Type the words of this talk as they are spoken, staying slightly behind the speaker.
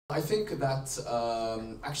I think that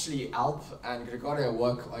actually Alp and Grigore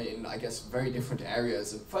work in, I guess, very different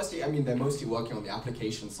areas. Firstly, I mean, they're mostly working on the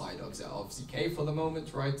application side of ZK for the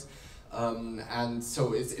moment, right? And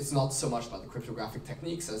so it's not so much about the cryptographic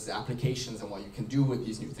techniques as the applications and what you can do with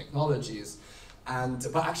these new technologies.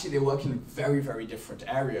 But actually they work in very, very different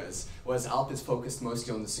areas, whereas Alp is focused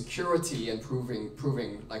mostly on the security and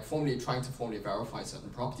proving like trying to formally verify certain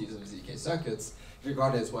properties of ZK circuits.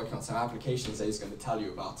 Grigore is working on some applications that he's going to tell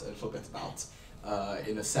you about a little bit about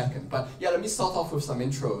in a second. But yeah, let me start off with some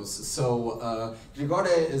intros. So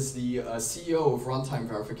Grigore is the CEO of Runtime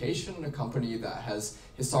Verification, a company that has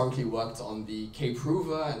historically worked on the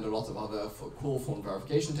K-prover and a lot of other cool form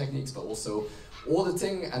verification techniques, but also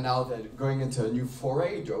auditing, and now they're going into a new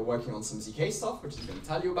foray, working on some ZK stuff, which he's going to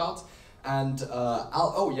tell you about. And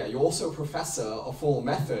you're also a professor of formal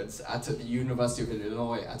methods at the University of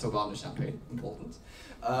Illinois at Urbana-Champaign, important.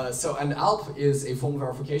 And Alp is a formal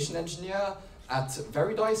verification engineer at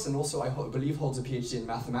Veridise, and also I believe holds a PhD in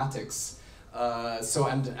mathematics. So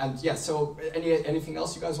anything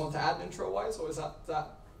else you guys want to add intro-wise, or is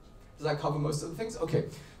does that cover most of the things? Okay,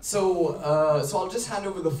 so I'll just hand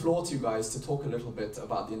over the floor to you guys to talk a little bit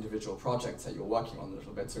about the individual projects that you're working on a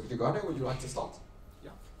little bit. So Grigore, would you like to start?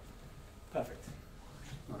 Yeah. Perfect.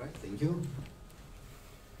 All right, thank you.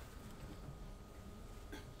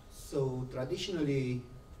 So traditionally,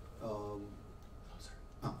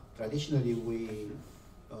 we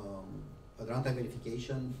at runtime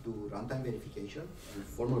verification do runtime verification and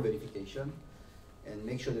formal verification, and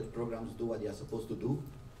make sure that programs do what they are supposed to do,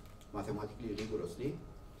 mathematically rigorously.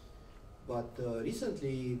 But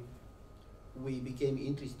recently, we became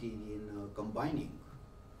interested in combining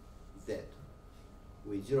that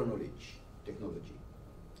with zero-knowledge technology.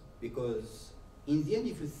 Because in the end,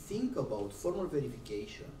 if you think about formal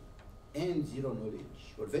verification and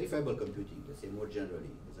zero-knowledge, or verifiable computing, let's say more generally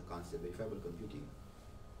as a concept, verifiable computing,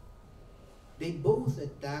 they both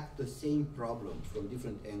attack the same problem from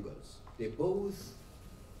different angles. They both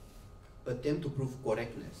attempt to prove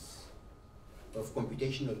correctness of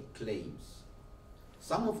computational claims.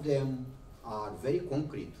 Some of them are very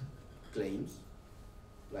concrete claims,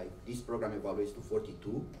 like this program evaluates to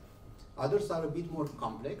 42. Others are a bit more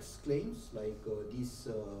complex claims, like this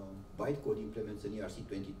bytecode implements an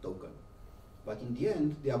ERC20 token. But in the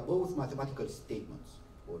end, they are both mathematical statements,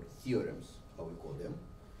 or theorems, how we call them,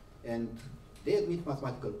 and they admit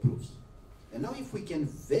mathematical proofs. And now if we can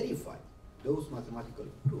verify those mathematical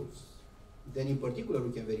proofs, then in particular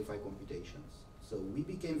we can verify computations. So we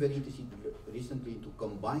became very interested recently into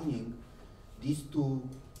combining these two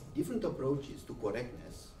different approaches to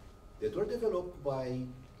correctness that were developed by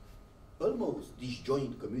almost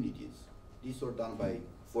disjoint communities. These were done by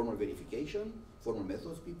formal verification, formal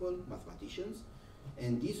methods people, mathematicians,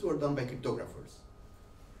 and these were done by cryptographers.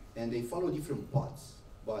 And they follow different paths.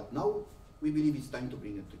 But now we believe it's time to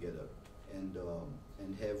bring them together and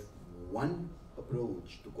have one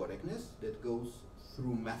approach to correctness that goes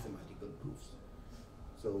through mathematical proofs.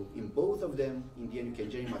 So in both of them, in the end, you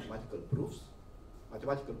can generate mathematical proofs,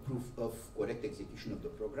 mathematical proof of correct execution of the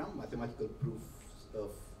program, mathematical proofs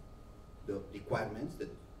of the requirements that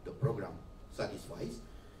the program satisfies,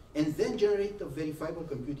 and then generate a verifiable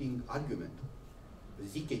computing argument, a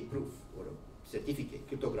ZK proof, or a certificate,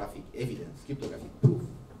 cryptographic evidence, cryptographic proof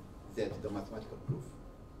that the mathematical proof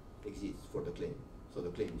exists for the claim. So the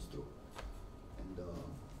claim is true. And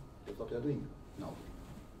that's what we are doing now.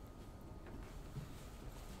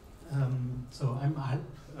 So I'm Alp.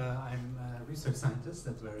 I'm a research scientist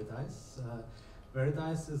at Veridise.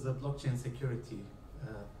 Veridise is a blockchain security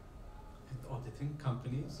and auditing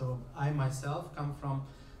company. So I myself come from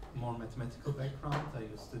a more mathematical background. I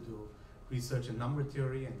used to do research in number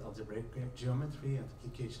theory and algebraic geometry and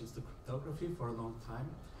applications to cryptography for a long time.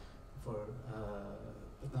 But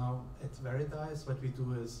now at Veridise, what we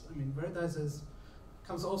do is, Veridise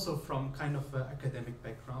comes also from kind of an academic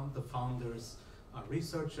background. The founders are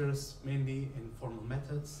researchers, mainly in formal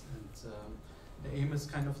methods, and the aim is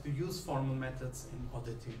kind of to use formal methods in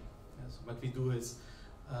auditing. So what we do is,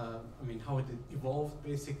 how it evolved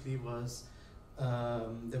basically was,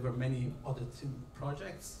 there were many auditing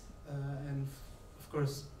projects, and of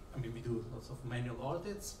course, we do lots of manual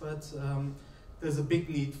audits, but there's a big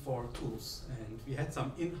need for tools, and we had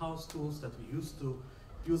some in-house tools that we used to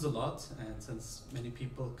use a lot, and since many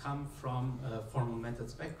people come from a formal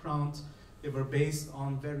methods background, they were based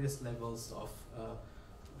on various levels of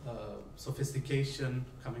sophistication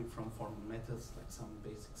coming from formal methods, like some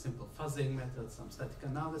basic simple fuzzing methods, some static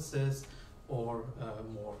analysis, or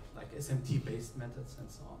more like SMT-based methods and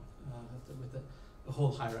so on, with a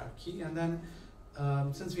whole hierarchy. And then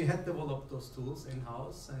since we had developed those tools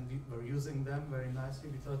in-house and we were using them very nicely,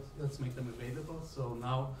 we thought, let's make them available. So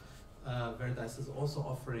now Veridise is also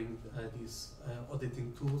offering these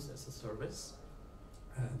auditing tools as a service.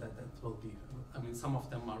 That will be, I mean, some of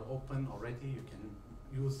them are open already, you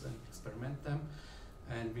can use and experiment them.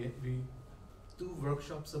 And we do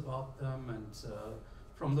workshops about them, and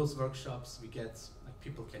from those workshops we get, like,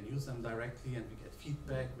 people can use them directly, and we get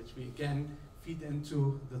feedback, which we again feed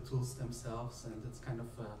into the tools themselves, and it's kind of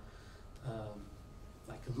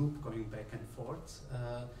like a loop going back and forth.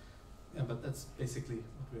 Yeah, but that's basically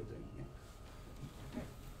what we're doing here.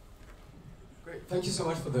 Great. Thank you so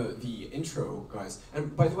much for the intro, guys.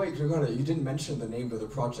 And by the way, Grigore, you didn't mention the name of the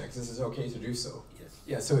project. This is okay to do so? Yes.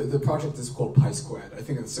 Yeah, so the project is called Pi Squared. I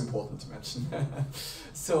think it's important to mention.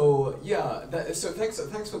 So yeah, so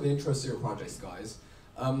thanks for the intro to your projects, guys.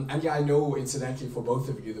 And yeah, I know, incidentally, for both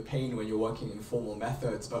of you, the pain when you're working in formal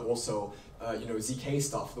methods, but also, you know, ZK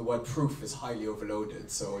stuff, the word proof is highly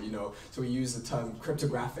overloaded. So, you know, so we use the term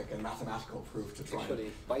cryptographic and mathematical proof to try.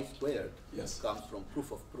 Actually, Pi Squared Yes. comes from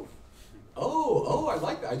proof of proof. Oh, I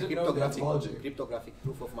like that. I didn't know the etymology. Cryptographic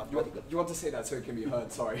proof of mathematical. You want to say that so it can be heard,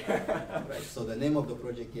 sorry. Right, so the name of the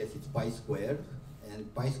project, yes, it's Pi Squared,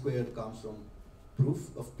 and Pi Squared comes from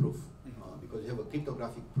proof of proof, because you have a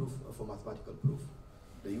cryptographic proof of a mathematical proof,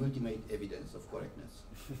 the ultimate evidence of correctness.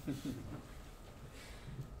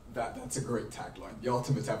 That's a great tagline. The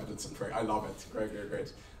ultimate evidence of correct. I love it.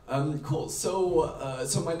 Great. Cool. So,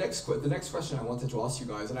 the next question I wanted to ask you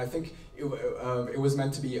guys, and I think it was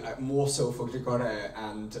meant to be more so for Grigore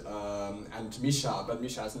and Misha, but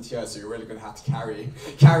Misha isn't here, so you're really going to have to carry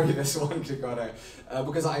this one, Grigore,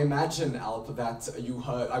 because I imagine, Alp, that you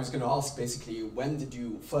heard. I was going to ask basically, when did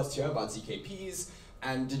you first hear about ZKPs,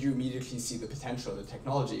 and did you immediately see the potential of the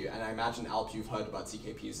technology? And I imagine, Alp, you've heard about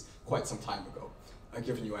ZKPs quite some time ago,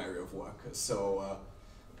 given your area of work. So.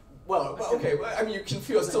 Well, okay. I mean, you can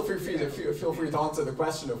feel free to answer the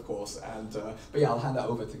question, of course. And but yeah, I'll hand that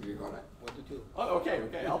over to Grigore. What did you? Oh, okay.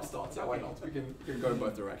 I'll start. So why not? We can go in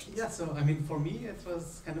both directions. Yeah. So I mean, for me, it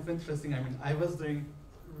was kind of interesting. I mean, I was doing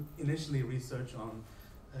initially research on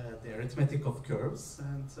the arithmetic of curves,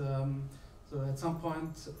 and so at some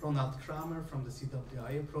point, Ronald Kramer from the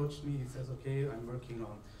CWI approached me. He says, "Okay, I'm working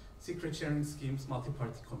on secret sharing schemes,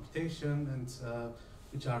 multi-party computation, and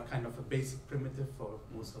which are kind of a basic primitive for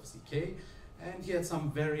most of ZK." And he had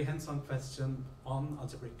some very hands-on question on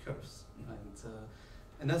algebraic curves.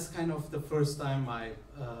 And that's kind of the first time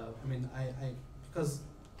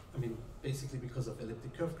basically because of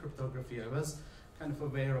elliptic curve cryptography, I was kind of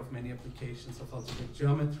aware of many applications of algebraic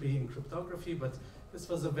geometry in cryptography, but this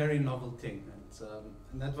was a very novel thing.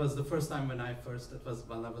 And that was the first time that was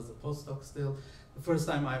when I was a postdoc still, the first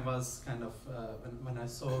time I was kind of, when I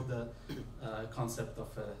saw the concept of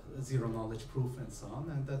zero knowledge proof and so on.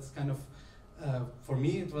 And that's kind of, for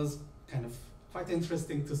me, it was kind of quite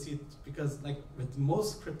interesting to see it, because like with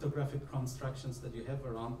most cryptographic constructions that you have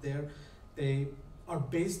around there, they are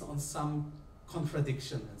based on some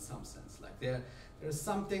contradiction in some sense. Like there's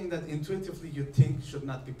something that intuitively you think should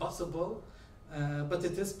not be possible, but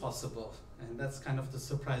it is possible. And that's kind of the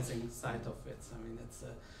surprising side of it. I mean, it's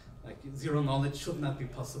like zero knowledge should not be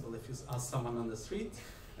possible if you ask someone on the street,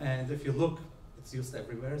 and if you look, it's used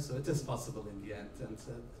everywhere, so it is possible in the end. And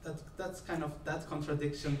that's kind of, that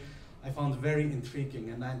contradiction I found very intriguing,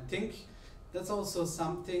 and I think that's also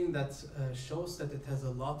something that shows that it has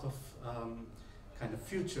a lot of kind of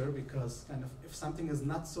future, because kind of if something is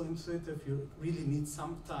not so intuitive, you really need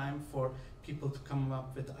some time for people to come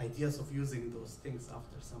up with ideas of using those things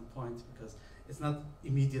after some point, because it's not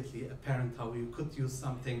immediately apparent how you could use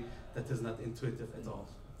something that is not intuitive at all.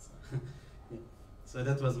 Yeah. So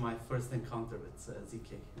that was my first encounter with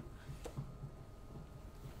ZK.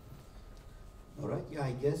 All right, yeah,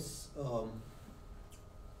 I guess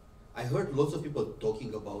I heard lots of people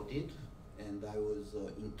talking about it, and I was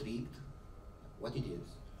intrigued what it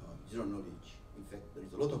is. Zero knowledge. In fact, there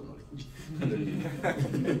is a lot of knowledge.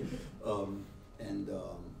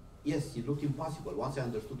 Yes, it looked impossible. Once I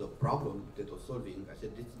understood the problem that I was solving, I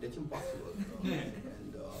said, that's impossible.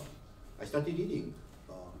 And I started reading.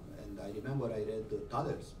 And I remember I read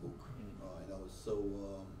Thaler's book, and I was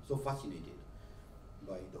so fascinated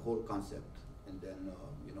by the whole concept. And then,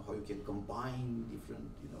 how you can combine different,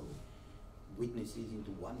 witnesses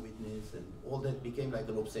into one witness, and all that became like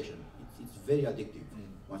an obsession. It's very addictive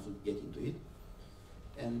once you get into it.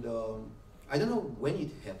 And I don't know when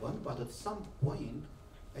it happened, but at some point,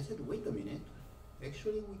 I said, wait a minute,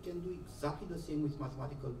 actually we can do exactly the same with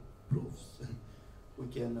mathematical proofs. We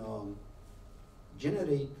can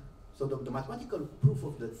generate, so the mathematical proof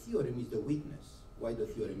of the theorem is the witness, why the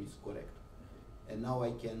theorem is correct. and now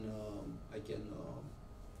I can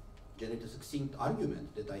generate a succinct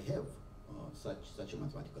argument that I have such a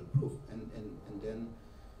mathematical proof, and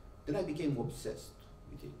then I became obsessed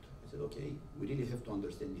with it. I said, okay, we really have to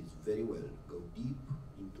understand this very well, go deep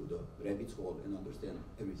into the rabbit's hole and understand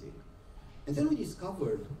everything. And then we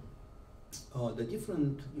discovered the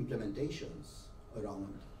different implementations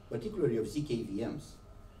around, particularly of ZK-VMs,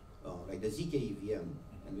 like the ZK-VM,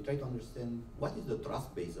 and we try to understand what is the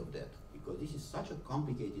trust base of that, because this is such a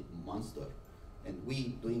complicated monster. And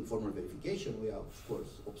we, doing formal verification, we are, of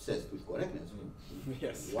course, obsessed with correctness.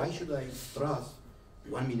 Yes. Why should I trust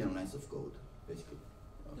 1 million lines of code, basically?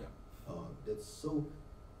 That's so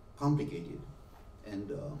complicated.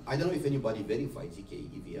 And I don't know if anybody verified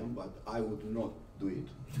ZK-EVM, but I would not do it.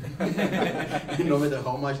 No matter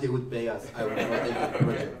how much they would pay us, I would not take a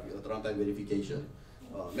project at runtime verification.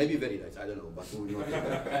 Maybe Veridise, I don't know, but we would not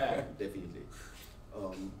take that, definitely.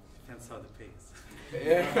 Depends how the pays.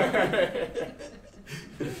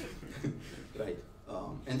 Right.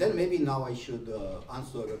 And then maybe now I should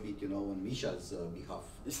answer a bit, on Misha's behalf.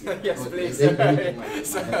 Yes, please.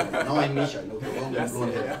 Now I'm Misha, the long and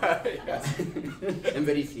blonde hair. Yes. I'm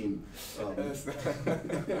very thin.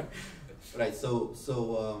 Right. So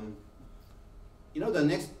the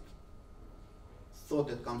next thought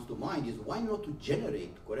that comes to mind is why not to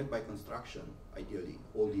generate, correct by construction, ideally,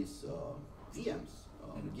 all these VMs.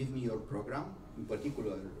 Give me your program, in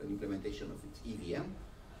particular an implementation of its EVM,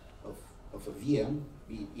 of a VM,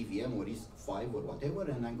 be it EVM or RISC-V or whatever,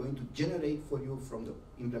 and I'm going to generate for you from the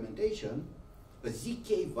implementation a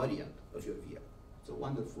ZK variant of your VM. It's a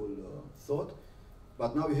wonderful thought,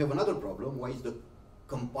 but now you have another problem. Why is the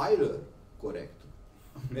compiler correct?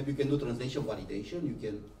 Maybe you can do translation validation. You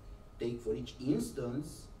can take for each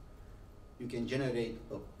instance, you can generate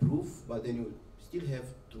a proof, but then you still have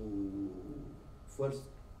to first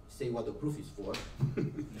say what the proof is for,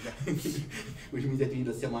 which means that you need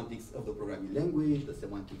the semantics of the programming language, the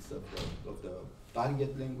semantics of the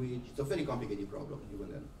target language. It's a very complicated problem,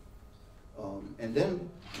 even then. And then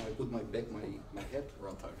I put my hat.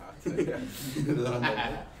 Runtime hat. The runtime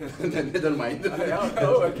hat. And then Nethermind.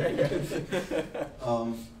 Oh, okay.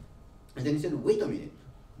 And then he said, wait a minute,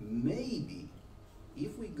 maybe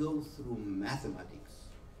if we go through mathematics,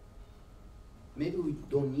 maybe we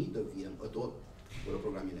don't need a VM at all for a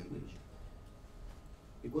programming language.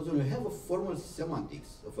 Because when you have a formal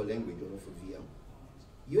semantics of a language or of a VM,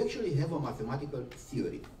 you actually have a mathematical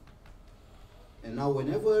theory. And now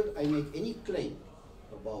whenever I make any claim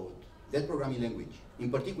about that programming language,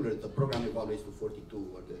 in particular the program evaluates to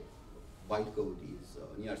 42 or the bytecode is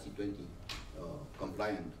an ERC20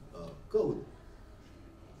 compliant code,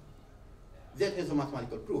 that has a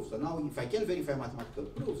mathematical proof. So now if I can verify mathematical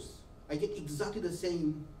proofs, I get exactly the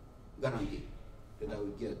same guarantee that I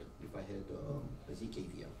would get if I had a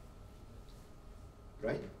ZK-VM,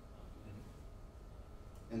 right?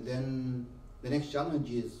 And then the next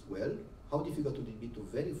challenge is, well, how difficult would it be to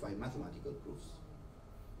verify mathematical proofs?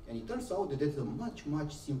 And it turns out that that's a much,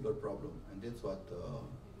 much simpler problem, and that's what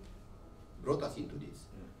brought us into this.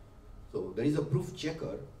 So there is a proof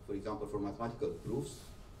checker, for example, for mathematical proofs,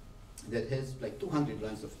 that has like 200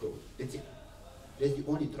 lines of code. That's it. That's the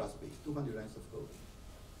only trust base, 200 lines of code.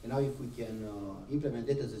 And now if we can implement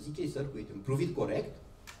that as a ZK circuit and prove it correct,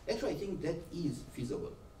 actually I think that is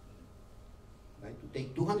feasible. Right? To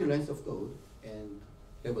take 200 lines of code and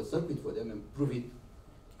have a circuit for them and prove it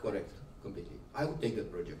correct completely. I would take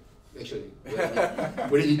that project. Actually, we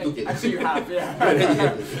already took it. Actually you have, yeah. We already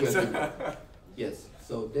have it. Yes,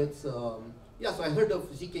 so that's, yeah, so I heard of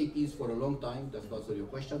ZKPs for a long time. That's not answer your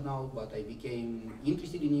question now, but I became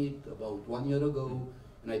interested in it about 1 year ago.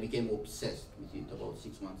 And I became obsessed with it about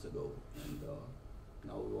 6 months ago. And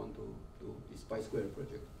now we want to do this Pi Square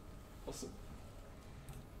project. Awesome.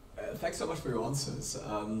 Thanks so much for your answers.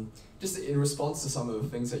 Just in response to some of the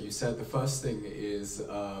things that you said, the first thing is,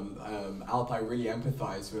 Alp, I really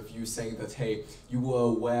empathize with you saying that, hey, you were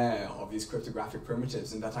aware of these cryptographic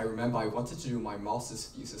primitives, and that I remember I wanted to do my master's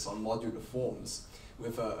thesis on modular forms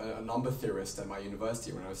with a number theorist at my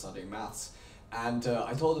university when I was studying maths. And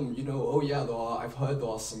I told him, oh yeah, I've heard there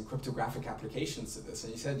are some cryptographic applications to this.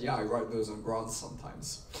 And he said, yeah, I write those on grants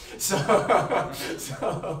sometimes.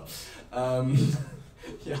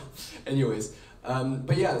 Yeah, anyways.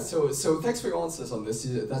 But yeah, so thanks for your answers on this.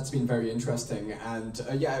 That's been very interesting. And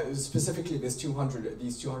yeah, specifically these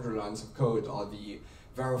 200 lines of code are the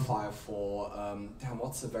verifier for, damn,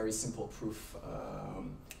 what's a very simple proof?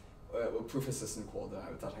 proof assistant called that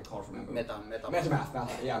I can't remember. MetaMath.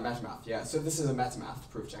 MetaMath. Yeah. So this is a MetaMath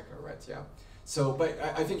proof checker, right? Yeah. So, but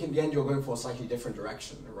I think in the end you're going for a slightly different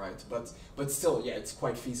direction, right? But still, yeah, it's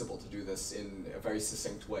quite feasible to do this in a very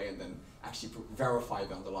succinct way and then actually verify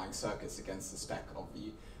the underlying circuits against the spec of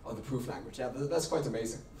the proof language. Yeah, that's quite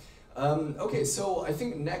amazing. Okay, so I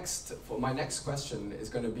think for my next question is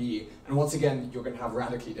going to be, and once again you're going to have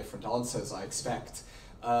radically different answers, I expect,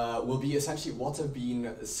 will be essentially what have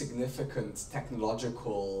been significant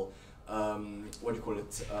technological what do you call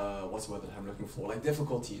it, what's the word that I'm looking for, like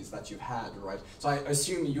difficulties that you've had, right? So I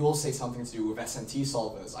assume you'll say something to do with SMT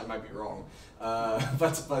solvers. I might be wrong,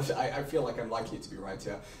 but I feel like I'm likely to be right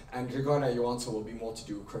here. And Grigore, your answer will be more to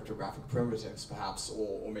do with cryptographic primitives, perhaps,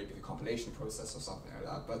 or maybe the compilation process or something like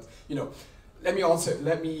that. But, you know, let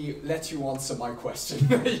me let you answer my question,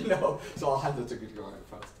 you know? So I'll hand it to Grigore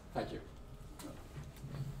first. Thank you.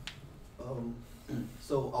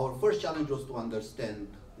 So our first challenge was to understand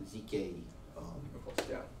ZK, of course,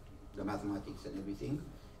 yeah. the mathematics and everything.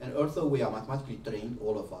 And also we are mathematically trained,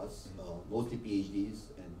 all of us, mostly PhDs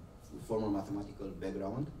and with formal mathematical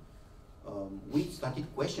background. We started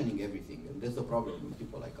questioning everything, and that's the problem with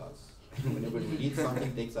people like us. Whenever we read something,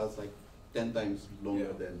 it takes us like 10 times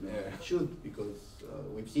longer than it should, because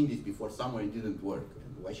we've seen this before somewhere, it didn't work,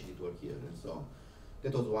 and why should it work here, and so on.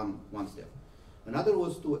 That was one step. Another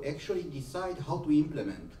was to actually decide how to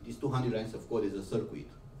implement these 200 lines of code as a circuit,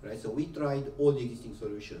 right? So we tried all the existing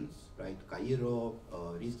solutions, right? Cairo,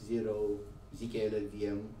 RISC-0,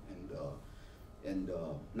 ZK-LLVM, and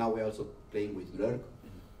now we're also playing with LURC.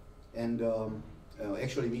 And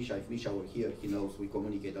actually, Misha, if Misha were here, he knows we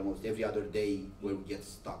communicate almost every other day where we get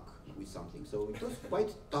stuck with something. So it was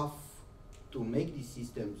quite tough to make these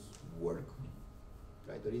systems work,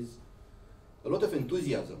 right? There is a lot of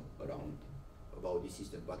enthusiasm around about this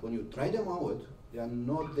system, but when you try them out, they are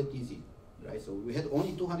not that easy, right? So we had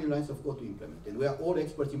only 200 lines of code to implement, and we are all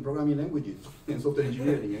experts in programming languages and software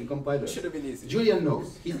engineering and compilers. Should have been easy. Julian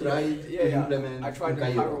knows. He tried to implement. I tried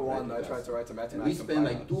in Cairo one. I tried to write a MetaMath. And we spent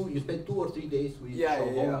like you spent 2 or 3 days with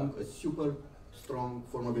a super strong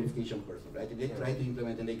formal verification person, right? And they tried to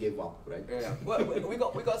implement and they gave up, right? Yeah. Well,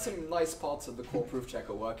 we got some nice parts of the core proof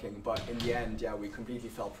checker working, but in the end, we completely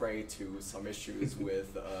fell prey to some issues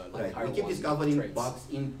with like we keep discovering bugs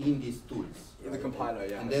in these tools. In the compiler,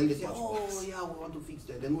 And then they say, oh yeah, we want to fix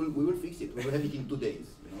that. Then we will fix it. We will have it in 2 days.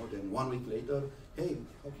 You know. Then 1 week later, hey,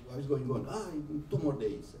 how is going on? In 2 more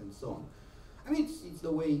days, and so on. I mean, it's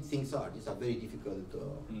the way things are. These are very difficult.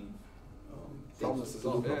 Problems to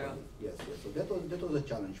solve, Yes. So that was a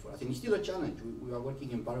challenge for us, and it's still a challenge. We are working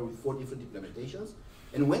in parallel with 4 different implementations,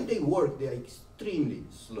 and when they work, they are extremely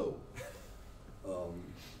slow.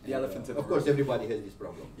 The elephant in the room. Of course, everybody has this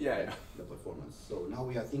problem. Yeah. The performance. So now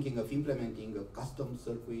we are thinking of implementing a custom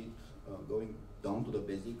circuit, going down to the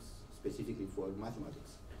basics, specifically for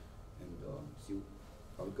mathematics, and see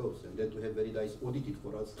how it goes, and then to have Veridise audited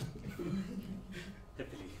for us.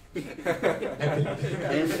 Happily.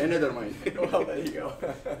 And Nethermind. Well, there you go.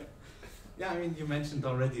 Yeah, I mean, you mentioned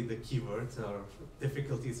already the keywords or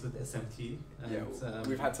difficulties with SMT. And,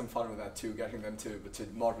 we've had some fun with that too. Getting them to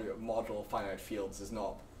model finite fields is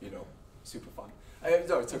not, super fun.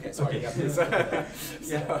 No, it's okay. Sorry. Okay. Yeah,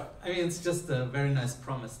 please. Yeah, I mean, it's just a very nice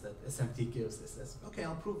promise that SMT gives. It says, okay,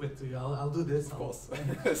 I'll prove it to you. I'll do this. Of course.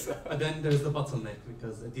 But then there's the bottleneck,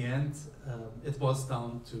 because at the end, it boils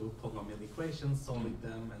down to polynomial equations, solving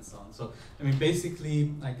them, and so on. So, I mean,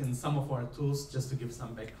 basically, like in some of our tools, just to give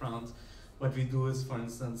some background, what we do is, for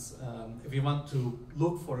instance, if you want to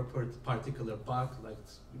look for a particular bug, like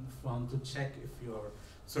you want to check if your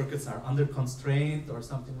circuits are under constraint or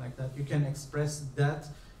something like that, you can express that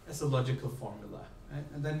as a logical formula. Right?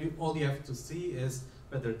 And then all you have to see is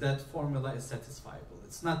whether that formula is satisfiable.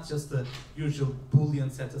 It's not just the usual Boolean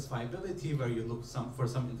satisfiability where you look for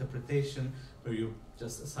some interpretation, where you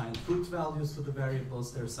just assign truth values to the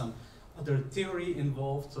variables. There's some other theory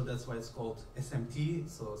involved, so that's why it's called SMT,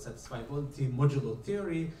 so satisfiability modulo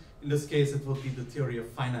theory. In this case, it would be the theory of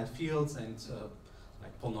finite fields and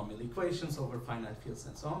like polynomial equations over finite fields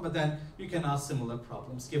and so on. But then you can ask similar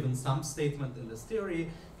problems. Given some statement in this theory,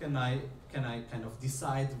 can I kind of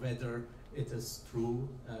decide whether it is true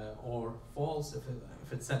or false?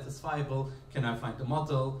 If it's satisfiable, can I find the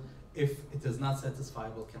model? If it is not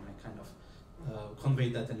satisfiable, can I kind of convey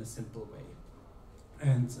that in a simple way?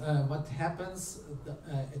 And what happens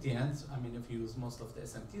at the end, I mean, if you use most of the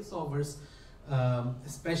SMT solvers,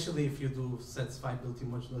 especially if you do satisfiability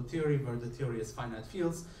modulo theory, where the theory is finite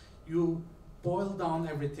fields, you boil down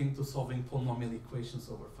everything to solving polynomial equations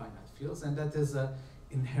over finite fields, and that is an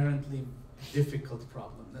inherently difficult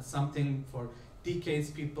problem. That's something for decades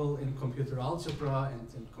people in computer algebra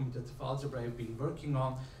and in commutative algebra have been working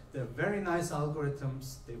on. They're very nice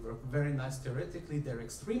algorithms, they work very nice theoretically, they're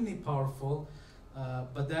extremely powerful,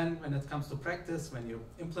 but then when it comes to practice, when you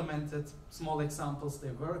implement it, small examples, they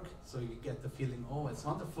work, so you get the feeling, oh, it's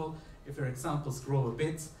wonderful. If your examples grow a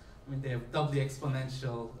bit, I mean, they have doubly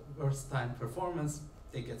exponential burst time performance,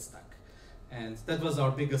 they get stuck. And that was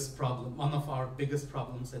our biggest problem, one of our biggest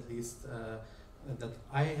problems at least, that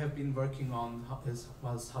I have been working on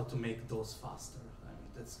was how to make those faster. I mean,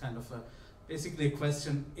 that's kind of basically a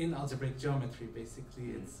question in algebraic geometry.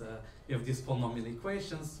 Basically, it's you have these polynomial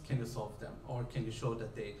equations. Can you solve them, or can you show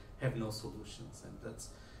that they have no solutions? And that's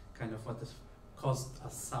kind of what has caused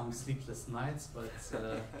us some sleepless nights. But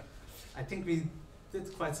I think we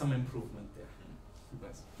did quite some improvement there.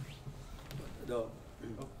 Nice.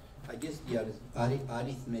 I guess the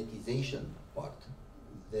arithmetization part,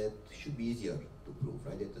 that should be easier to prove,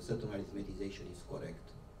 right? That a certain arithmetization is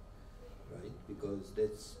correct, right? Because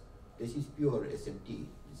this is pure SMT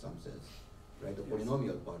in some sense, right? The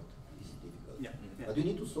polynomial part is difficult. Yeah. But you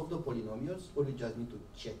need to solve the polynomials, or you just need to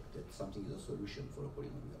check that something is a solution for a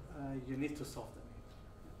polynomial? You need to solve them.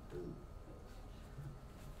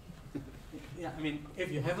 Yeah, I mean, if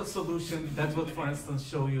you have a solution, that would, for instance,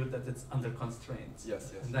 show you that it's under constraints.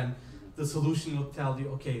 Yes, yes. And then the solution will tell you,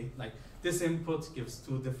 okay, like this input gives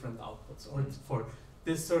two different outputs, or for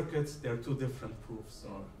this circuit, there are two different proofs,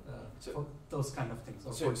 or for those kind of things.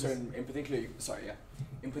 Or So in particular,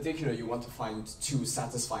 in particular, you want to find two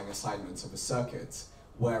satisfying assignments of a circuit,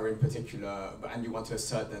 where in particular, and you want to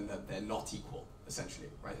assert then that they're not equal, essentially,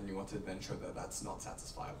 right? And you want to then show that that's not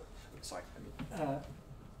satisfiable. Sorry, I mean.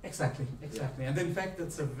 Exactly. Yeah. And in fact,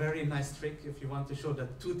 it's a very nice trick if you want to show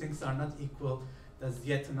that two things are not equal. There's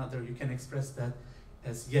yet another, you can express that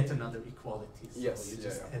as yet another equality. So yes, you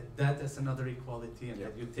just add that as another equality, and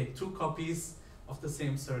then you take two copies of the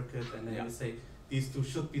same circuit, and then you say these two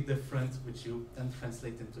should be different, which you then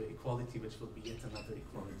translate into equality, which will be yet another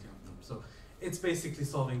equality on them. So it's basically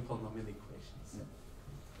solving polynomial equations.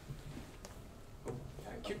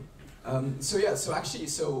 Thank you.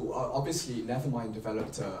 Obviously Nethermind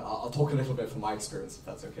developed, I'll talk a little bit from my experience, if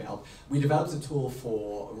that's okay. We developed a tool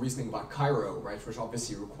for reasoning about Cairo, right, which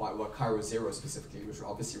obviously required, Cairo 0 specifically, which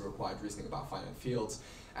obviously required reasoning about finite fields.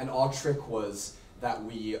 And our trick was that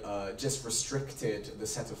we just restricted the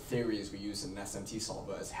set of theories we use in an SMT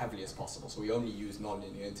solver as heavily as possible. So we only used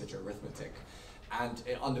nonlinear integer arithmetic. And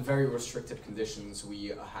under very restricted conditions, we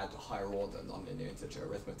had higher order nonlinear integer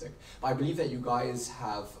arithmetic. But I believe that you guys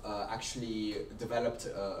have actually developed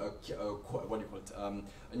a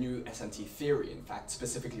new SMT theory, in fact,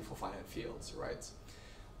 specifically for finite fields, right?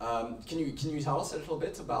 Can you tell us a little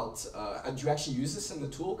bit about, do you actually use this in the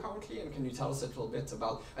tool currently? And can you tell us a little bit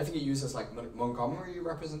about, I think it uses like Montgomery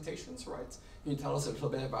representations, right? Can you tell us a little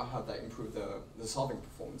bit about how that improved the solving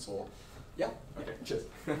performance? Or, yeah, okay, cheers.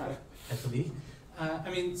 Happily. I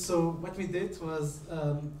mean, so what we did was,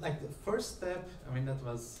 like the first step, I mean, that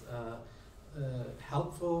was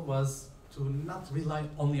helpful, was to not rely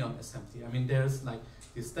only on SMT. I mean, there's like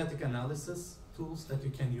the static analysis tools that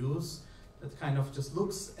you can use that kind of just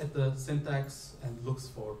looks at the syntax and looks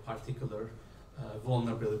for particular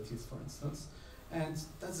vulnerabilities, for instance. And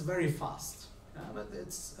that's very fast. But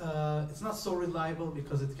it's not so reliable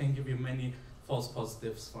because it can give you many false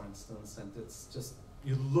positives, for instance, and it's just,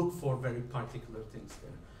 you look for very particular things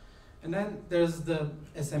there. And then there's the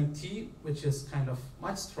SMT, which is kind of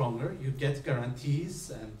much stronger. You get guarantees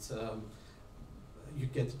and you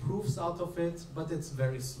get proofs out of it, but it's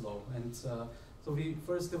very slow. And so we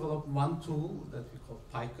first developed one tool that we call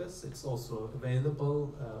Picus. It's also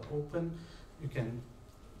available, open. You can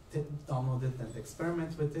download it and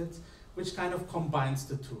experiment with it, which kind of combines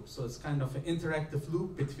the two. So it's kind of an interactive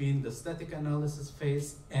loop between the static analysis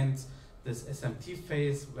phase and this SMT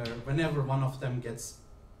phase, where whenever one of them gets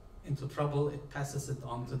into trouble, it passes it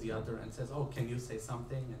on to the other and says, oh, can you say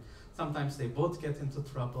something? And sometimes they both get into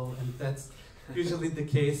trouble, and that's usually the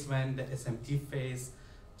case when the SMT phase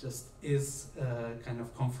just is kind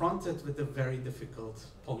of confronted with a very difficult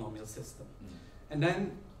polynomial system. And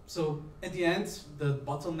then, so at the end, the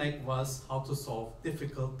bottleneck was how to solve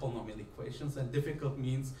difficult polynomial equations, and difficult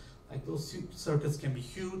means like those circuits can be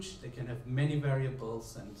huge, they can have many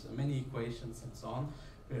variables and many equations and so on.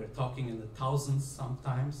 We're talking in the thousands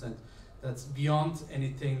sometimes, and that's beyond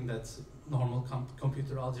anything that normal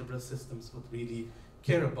computer algebra systems would really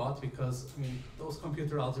care about, because I mean, those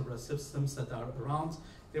computer algebra systems that are around,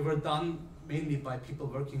 they were done mainly by people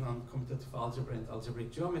working on commutative algebra and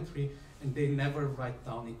algebraic geometry, and they never write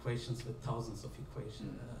down equations with thousands of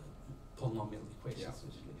polynomial equations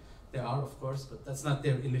usually. There are, of course, but that's not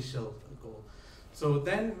their initial goal. So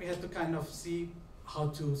then we had to kind of see how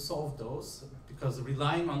to solve those, because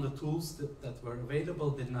relying on the tools that were available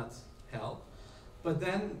did not help. But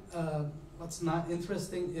then what's not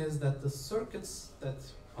interesting is that the circuits that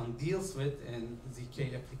one deals with in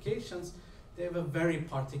ZK applications, they have a very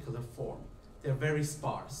particular form. They're very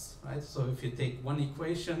sparse, right? So if you take one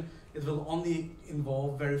equation, it will only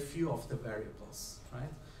involve very few of the variables,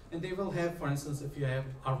 right? And they will have, for instance, if you have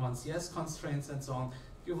R1CS constraints and so on,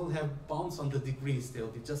 you will have bounds on the degrees. They'll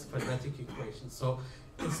be just quadratic equations. So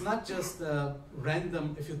it's not just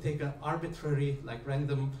random. If you take an arbitrary, like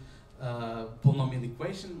random polynomial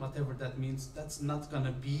equation, whatever that means, that's not going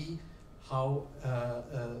to be how a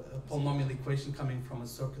polynomial equation coming from a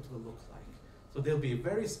circuit will look like. So they'll be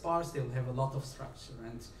very sparse. They'll have a lot of structure.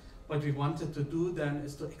 And what we wanted to do then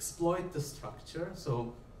is to exploit the structure.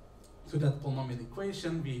 So to that polynomial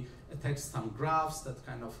equation, we attached some graphs that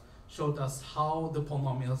kind of showed us how the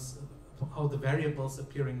polynomials, how the variables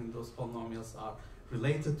appearing in those polynomials are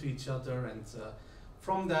related to each other, and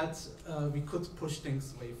from that we could push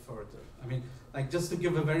things way further. I mean, like just to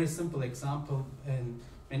give a very simple example, in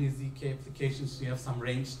many ZK applications you have some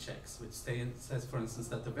range checks, which says, for instance,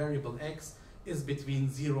 that the variable x is between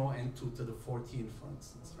 0 and 2 to the 14, for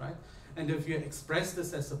instance, right? And if you express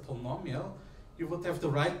this as a polynomial, you would have to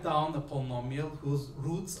write down a polynomial whose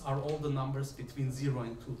roots are all the numbers between 0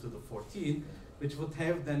 and 2 to the 14, which would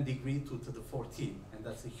have then degree 2 to the 14, and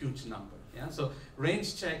that's a huge number. Yeah? So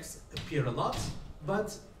range checks appear a lot,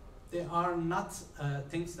 but they are not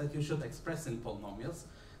things that you should express in polynomials,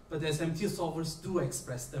 but SMT solvers do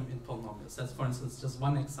express them in polynomials. That's, for instance, just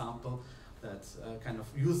one example that kind of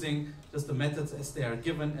using just the methods as they are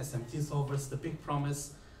given, SMT solvers, the big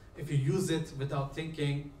promise, if you use it without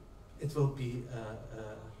thinking, it will be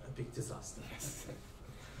a big disaster. Yes.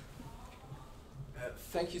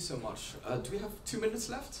 Thank you so much. Do we have 2 minutes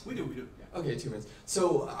left? We do. Yeah. Okay, 2 minutes.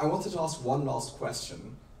 So I wanted to ask one last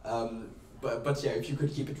question, but yeah, if you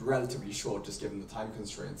could keep it relatively short, just given the time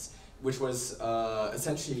constraints, which was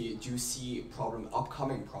essentially, do you see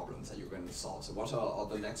upcoming problems that you're going to solve? So what are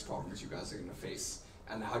the next problems you guys are going to face,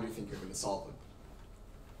 and how do you think you're going to solve them?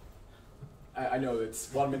 I know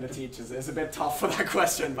it's 1 minute each is a bit tough for that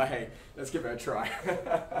question, but hey, let's give it a try.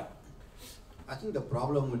 I think the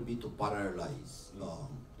problem would be to parallelize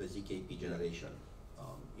the ZKP generation.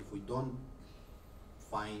 If we don't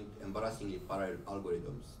find embarrassingly parallel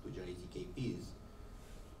algorithms to generate ZKPs,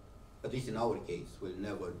 at least in our case, will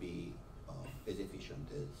never be as efficient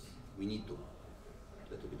as we need to.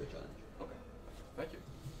 That will be the challenge. Okay, thank you.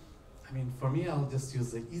 I mean, for me, I'll just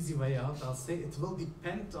use the easy way out. I'll say it will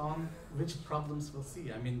depend on which problems we'll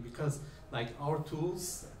see. I mean, because like our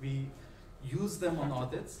tools, we use them on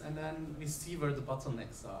audits, and then we see where the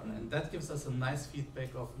bottlenecks are. And that gives us a nice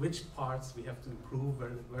feedback of which parts we have to improve,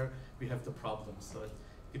 where we have the problems. So it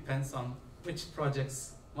depends on which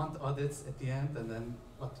projects want audits at the end, and then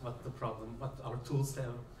what the problem, what our tools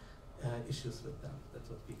have issues with them. That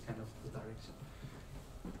would be kind of the direction.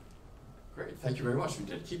 Great, thank you very much. We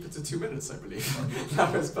did keep it to 2 minutes, I believe.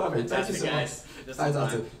 That was perfect. Thank you so much.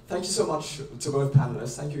 Fantastic. Thank you so much to both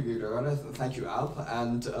panelists. Thank you, Grigore. Thank you, Alp.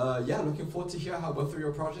 And yeah, looking forward to hear how both of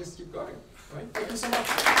your projects keep going. Right? Thank you so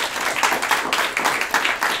much.